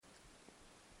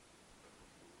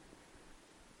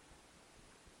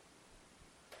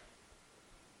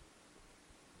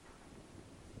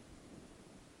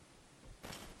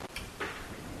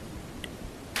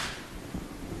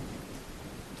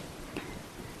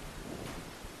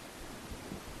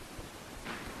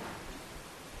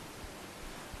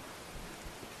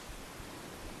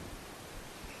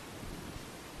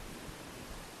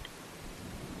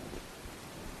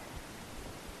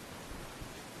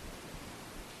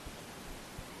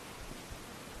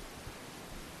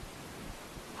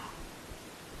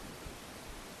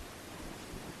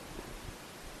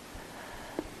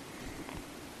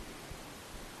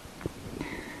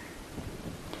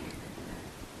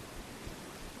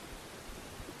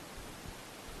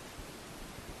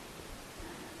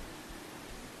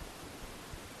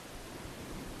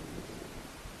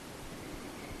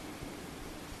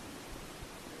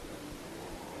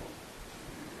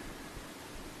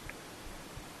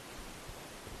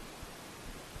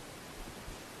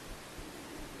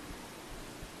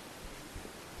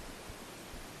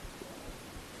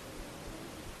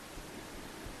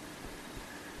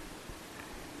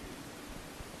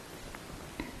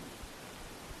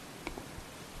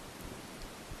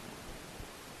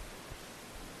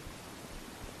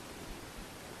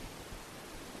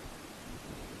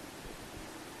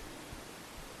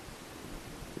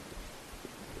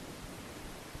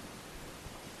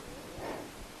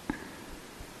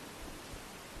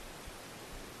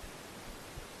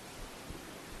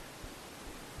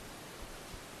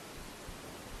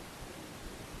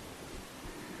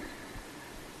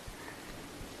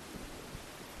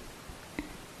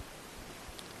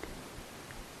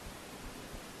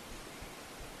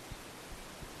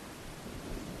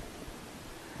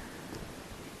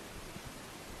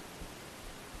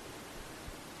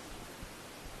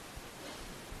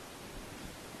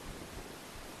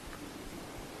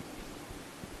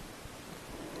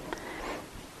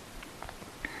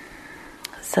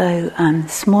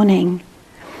This morning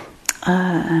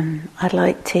I'd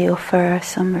like to offer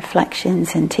some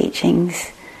reflections and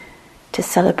teachings to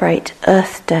celebrate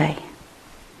Earth Day.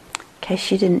 In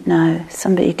case you didn't know,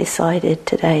 somebody decided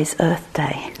today's Earth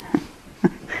Day.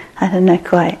 I don't know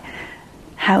quite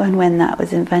how and when that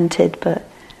was invented, but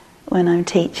when I'm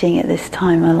teaching at this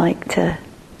time I like to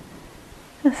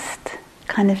just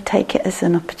kind of take it as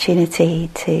an opportunity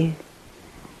to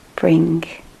bring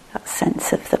that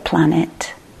sense of the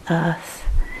planet, Earth,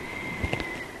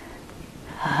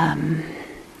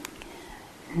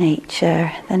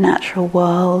 nature, the natural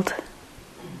world,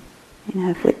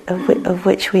 of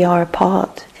which we are a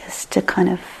part, just to kind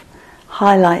of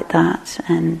highlight that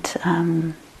and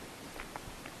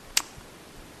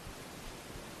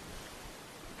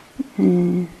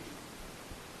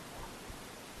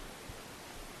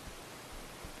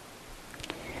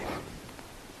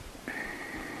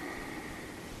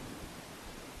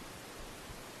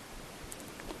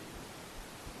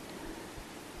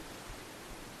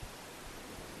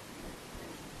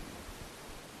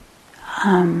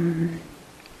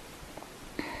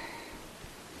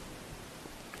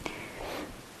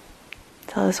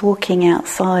so I was walking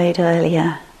outside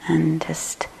earlier and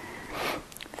just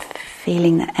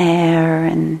feeling the air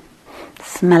and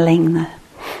smelling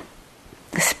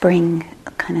the spring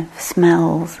kind of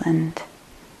smells and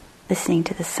listening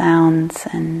to the sounds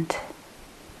and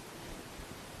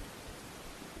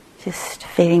just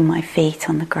feeling my feet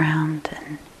on the ground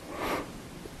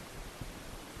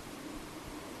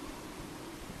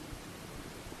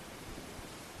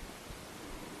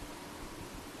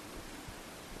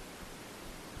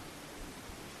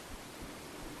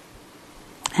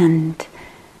and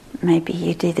maybe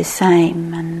you do the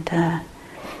same, and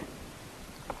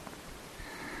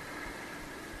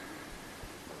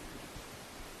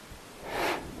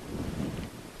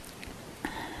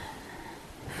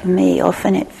for me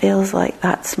often it feels like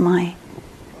that's my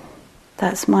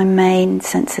main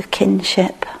sense of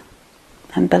kinship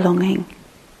and belonging,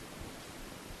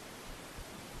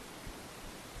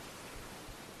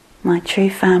 my true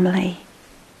family.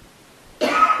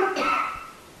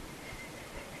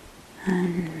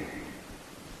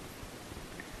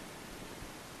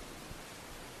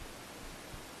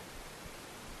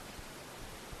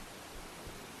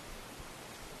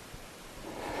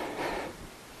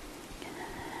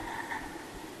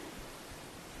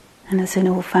 And as in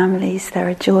all families, there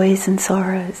are joys and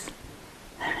sorrows,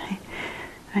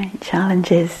 right?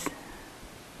 Challenges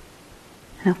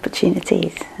and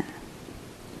opportunities.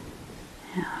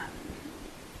 Yeah.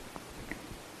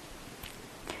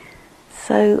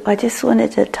 So I just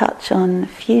wanted to touch on a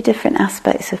few different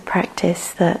aspects of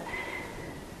practice that,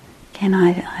 again,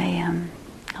 I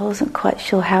wasn't quite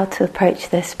sure how to approach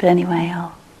this, but anyway,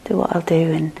 I'll do what I'll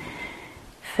do and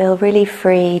feel really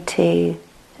free to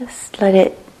just let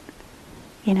it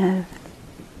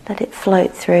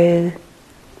float through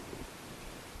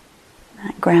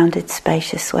that grounded,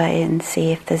 spacious way and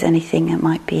see if there's anything that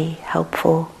might be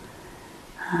helpful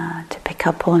to pick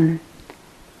up on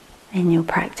in your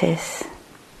practice.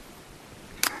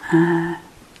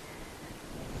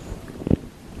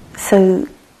 So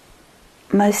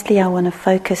mostly I want to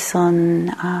focus on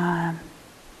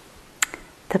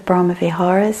the Brahma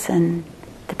Viharas and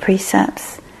the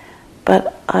precepts,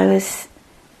 but I was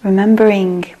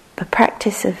remembering the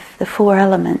practice of the 4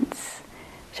 elements,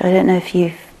 which I don't know if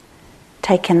you've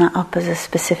taken that up as a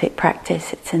specific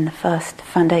practice. It's in the first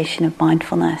foundation of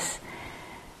mindfulness.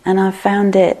 And I've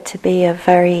found it to be a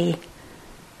very,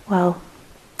 well,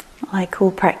 like all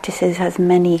practices, has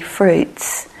many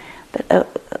fruits, but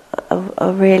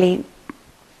a really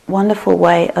wonderful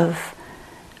way of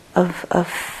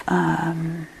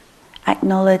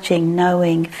acknowledging,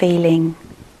 knowing, feeling,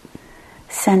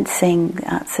 sensing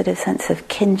that sort of sense of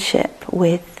kinship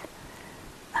with,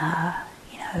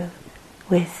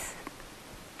 with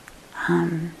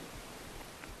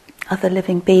other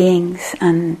living beings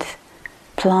and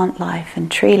plant life and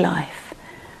tree life.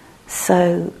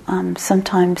 So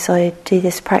sometimes I do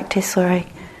this practice where I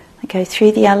go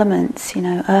through the elements,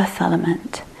 earth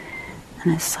element,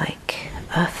 and it's like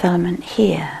earth element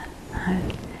here,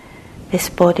 this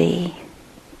body,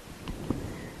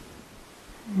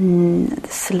 the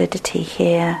solidity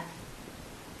here,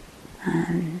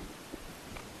 and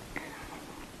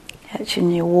actually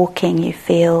when you're walking you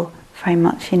feel very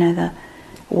much the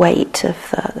weight of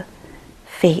the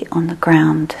feet on the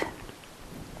ground,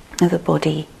 of the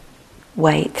body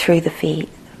weight through the feet,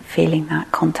 feeling that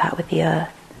contact with the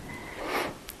earth.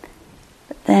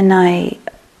 But then I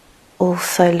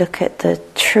also look at the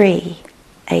tree,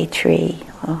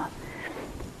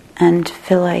 and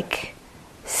feel like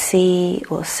see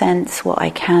or sense what I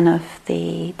can of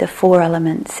the four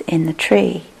elements in the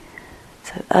tree.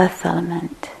 So earth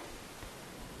element,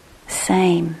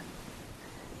 same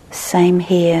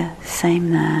here,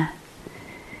 same there.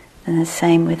 And the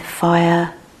same with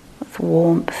fire, with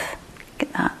warmth,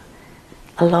 get that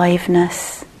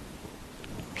aliveness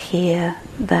here,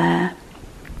 there.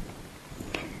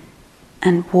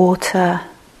 And water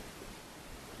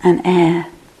and air.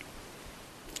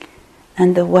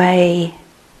 And the way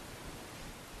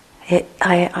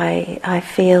I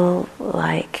feel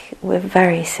like we're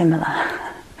very similar,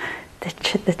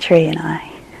 the tree and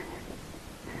I.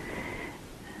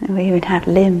 We even have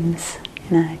limbs,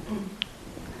 and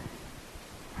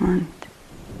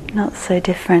not so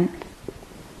different.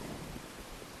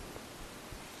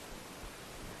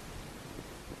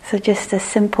 So just a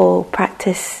simple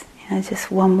practice,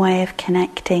 just one way of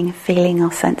connecting, feeling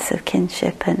our sense of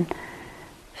kinship. And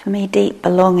for me, deep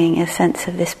belonging, a sense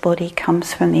of this body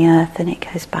comes from the earth and it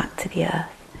goes back to the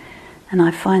earth. And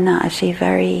I find that actually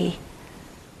very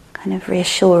kind of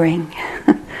reassuring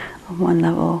on one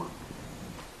level.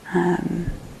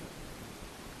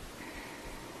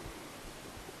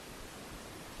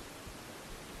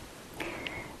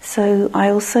 So I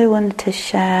also wanted to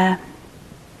share,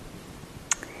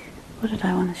 what did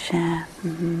I want to share?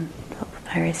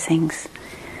 Various things.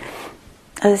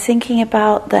 I was thinking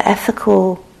about the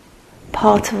ethical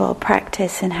part of our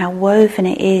practice and how woven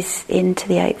it is into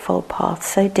the Eightfold Path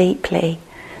so deeply.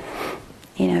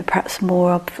 Perhaps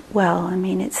more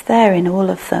it's there in all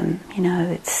of them.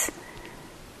 It's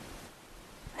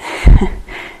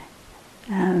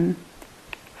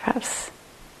perhaps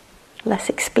less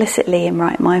explicitly in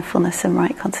right mindfulness and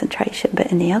right concentration, but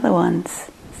in the other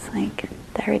ones, it's like,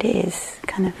 there it is,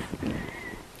 kind of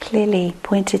clearly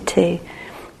pointed to.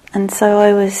 And so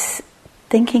I was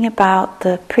thinking about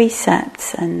the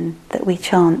precepts and that we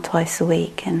chant twice a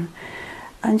week, and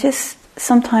just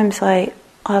sometimes I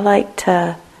like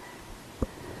to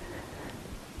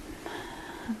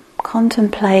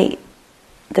contemplate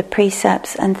the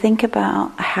precepts and think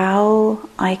about how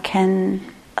I can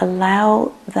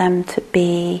allow them to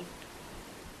be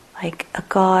like a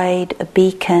guide, a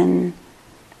beacon,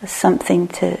 something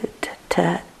to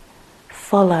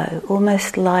follow,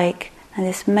 almost like, and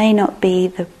this may not be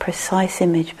the precise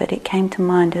image, but it came to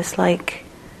mind as like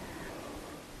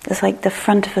the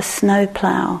front of a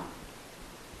snowplow,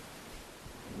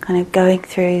 kind of going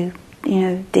through,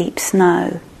 deep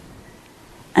snow,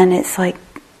 and it's like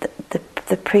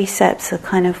the precepts are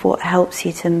kind of what helps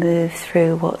you to move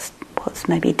through what's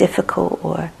maybe difficult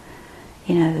or,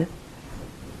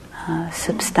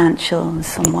 substantial in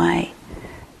some way.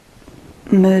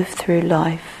 Move through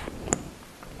life.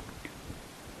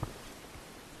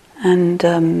 And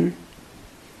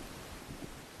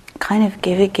kind of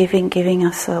giving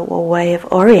us a way of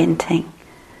orienting.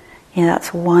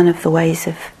 That's one of the ways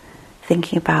of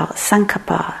thinking about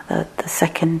sankappa, the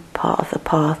second part of the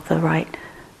path, the right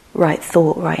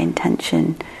thought, right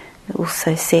intention. You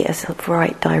also see it as a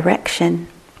right direction.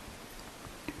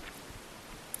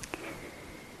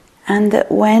 And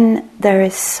that when there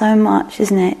is so much,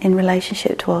 isn't it, in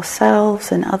relationship to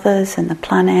ourselves and others and the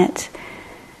planet,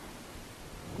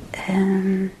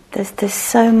 there's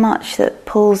so much that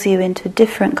pulls you into a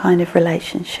different kind of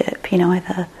relationship,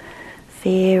 either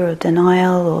fear or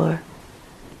denial or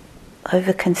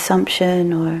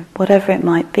overconsumption or whatever it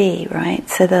might be, right?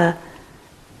 So the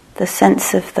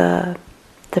sense of the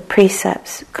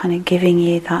precepts kind of giving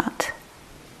you that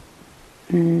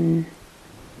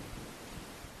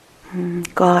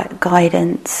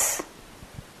guidance,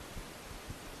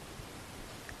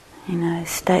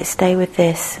 stay with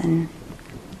this, and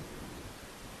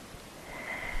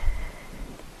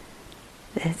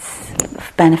it's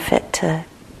of benefit to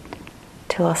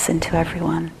us and to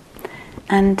everyone.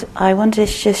 And I wanted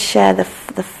to just share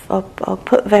I'll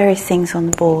put various things on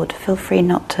the board. Feel free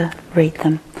not to read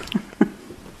them.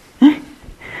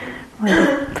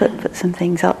 I'll put some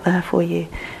things up there for you.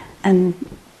 And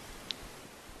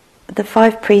the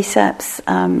 5 precepts,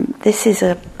 this is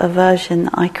a version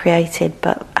that I created,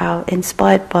 but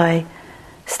inspired by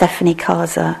Stephanie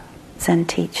Kaza, Zen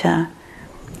teacher.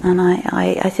 And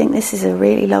I think this is a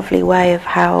really lovely way of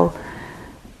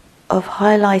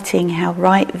highlighting how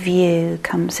right view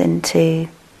comes into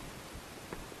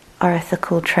our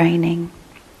ethical training.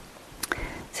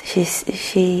 So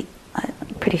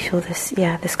I'm pretty sure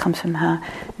this comes from her.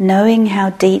 Knowing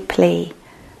how deeply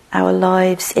our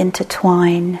lives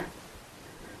intertwine,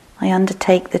 I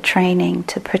undertake the training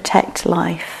to protect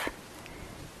life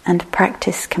and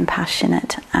practice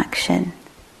compassionate action.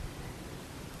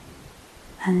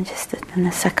 And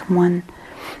the second one,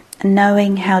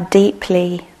 knowing how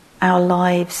deeply our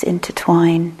lives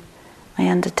intertwine, I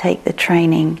undertake the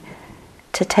training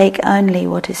to take only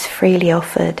what is freely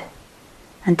offered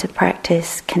and to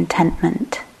practice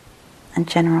contentment and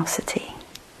generosity.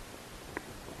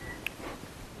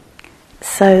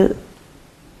 So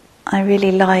I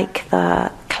really like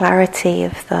the clarity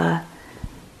of the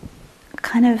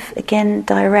kind of, again,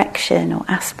 direction or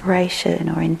aspiration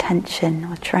or intention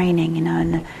or training,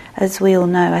 and as we all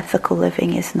know, ethical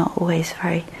living is not always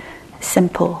very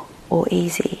simple or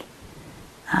easy.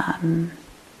 And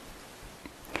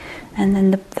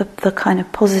then the kind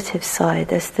of positive side,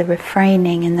 there's the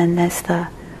refraining, and then there's the,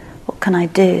 what can I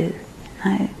do?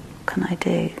 What can I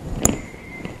do?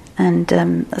 And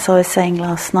as I was saying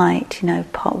last night,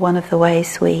 one of the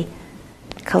ways we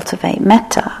cultivate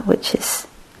metta, which is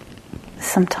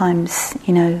sometimes,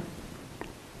 the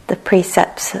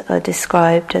precepts are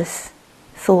described as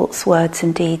thoughts, words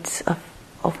and deeds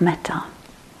of metta,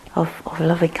 of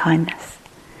loving kindness,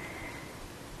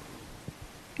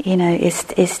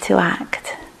 is to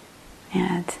act.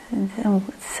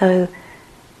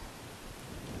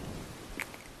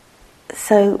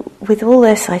 So with all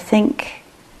this, I think,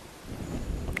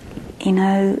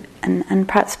 and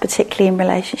perhaps particularly in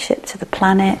relationship to the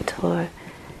planet, or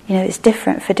it's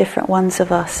different for different ones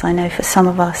of us. I know for some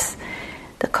of us,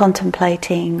 the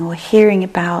contemplating or hearing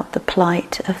about the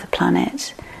plight of the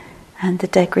planet and the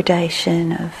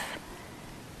degradation of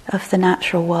the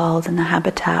natural world and the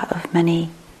habitat of many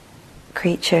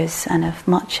creatures and of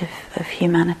much of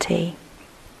humanity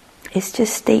is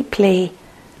just deeply,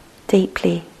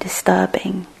 deeply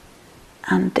disturbing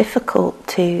and difficult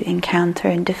to encounter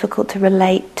and difficult to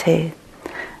relate to.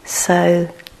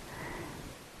 So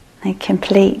they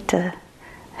complete the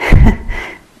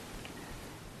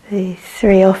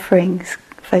three offerings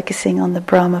focusing on the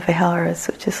Brahma Viharas,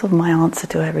 which is sort of my answer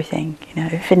to everything.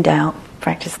 If in doubt,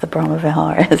 practice the Brahma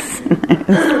Viharas.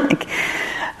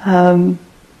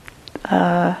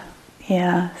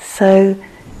 So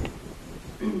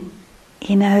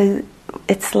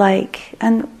it's like,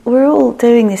 and we're all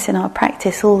doing this in our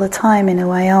practice all the time in a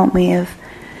way, aren't we, of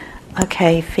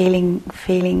feeling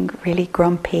really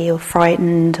grumpy or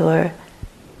frightened or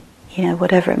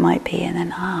whatever it might be, and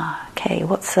then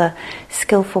what's a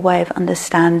skillful way of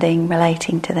understanding,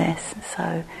 relating to this?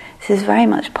 So this is very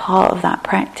much part of that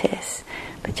practice,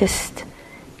 but just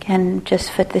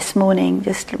for this morning,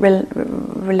 just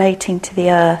relating to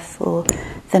the earth or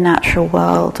the natural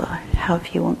world, or however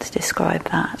you want to describe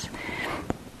that,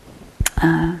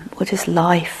 or just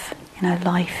life,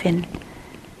 life in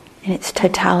its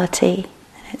totality,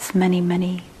 in its many,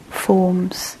 many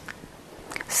forms.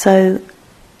 So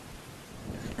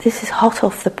this is hot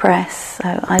off the press,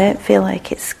 so I don't feel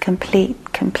like it's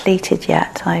completed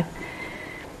yet.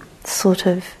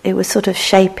 It was sort of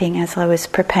shaping as I was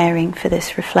preparing for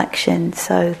this reflection.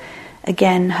 So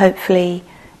again, hopefully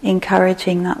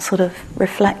encouraging that sort of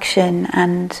reflection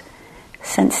and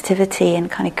sensitivity and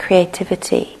kind of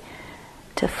creativity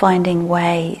to finding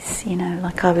ways,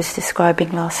 like I was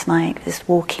describing last night, just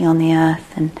walking on the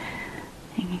earth and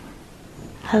thinking,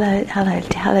 hello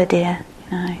dear,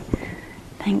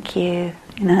 thank you,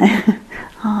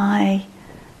 hi,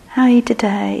 how are you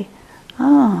today?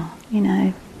 Oh,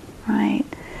 right.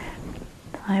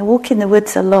 I walk in the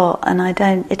woods a lot, and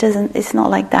it's not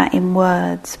like that in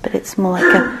words, but it's more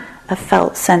like a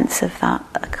felt sense of that,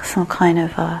 some kind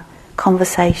of a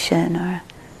conversation or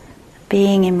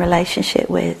being in relationship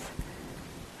with,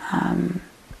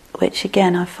 which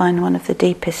again I find one of the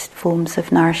deepest forms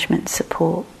of nourishment,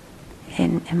 support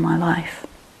in my life.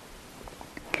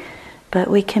 But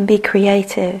we can be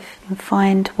creative and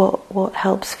find what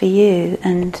helps for you,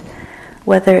 and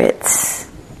whether it's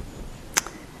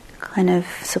kind of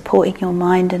supporting your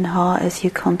mind and heart as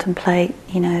you contemplate,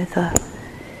 the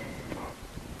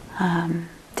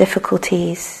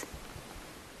difficulties,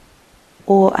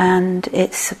 and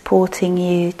it's supporting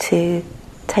you to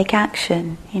take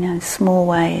action, in small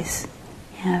ways,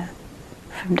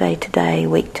 from day to day,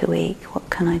 week to week. What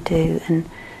can I do? And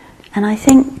I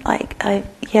think, I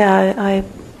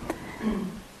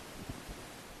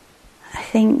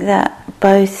think that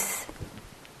both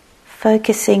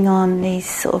focusing on these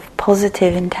sort of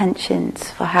positive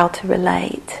intentions for how to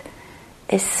relate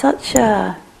is such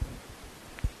a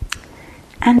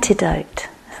antidote,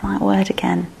 that's that word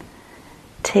again,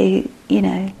 to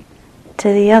the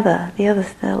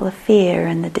fear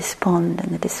and the despond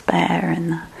and the despair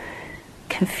and the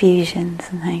confusions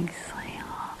and things.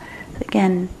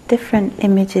 Again, different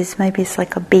images, maybe it's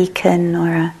like a beacon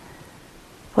or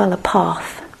a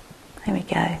path. There we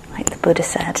go, like the Buddha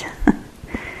said.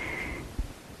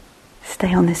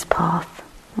 Stay on this path.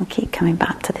 We'll keep coming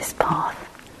back to this path.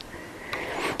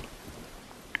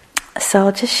 So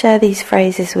I'll just share these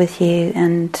phrases with you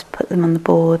and put them on the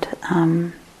board.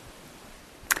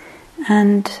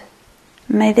 And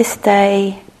may this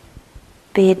day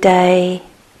be a day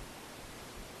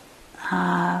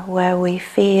where we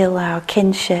feel our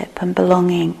kinship and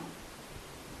belonging,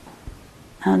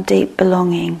 our deep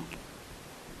belonging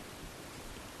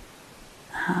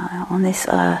on this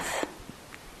earth.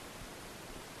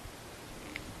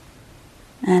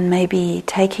 And maybe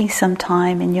taking some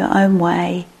time in your own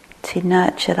way to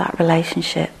nurture that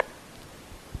relationship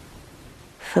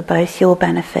for both your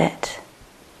benefit,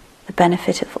 the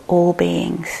benefit of all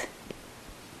beings,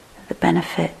 the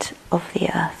benefit of the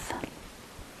earth.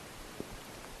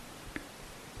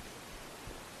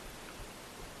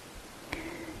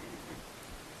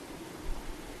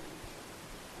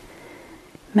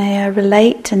 May I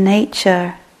relate to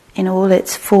nature in all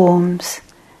its forms,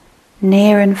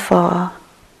 near and far,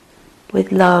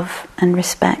 with love and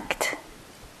respect.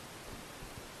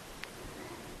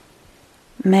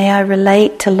 May I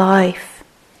relate to life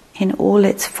in all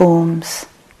its forms,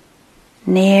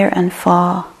 near and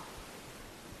far,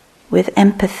 with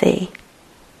empathy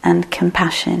and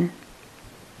compassion.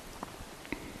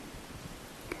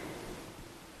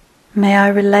 May I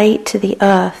relate to the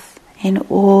earth in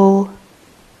all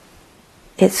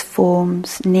its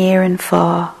forms, near and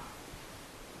far,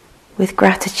 with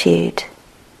gratitude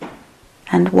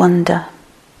and wonder.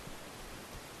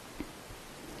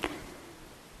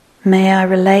 May I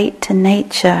relate to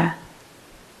nature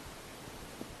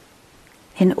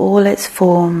in all its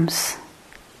forms,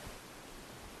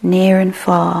 near and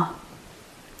far,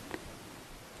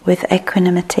 with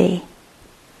equanimity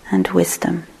and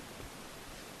wisdom.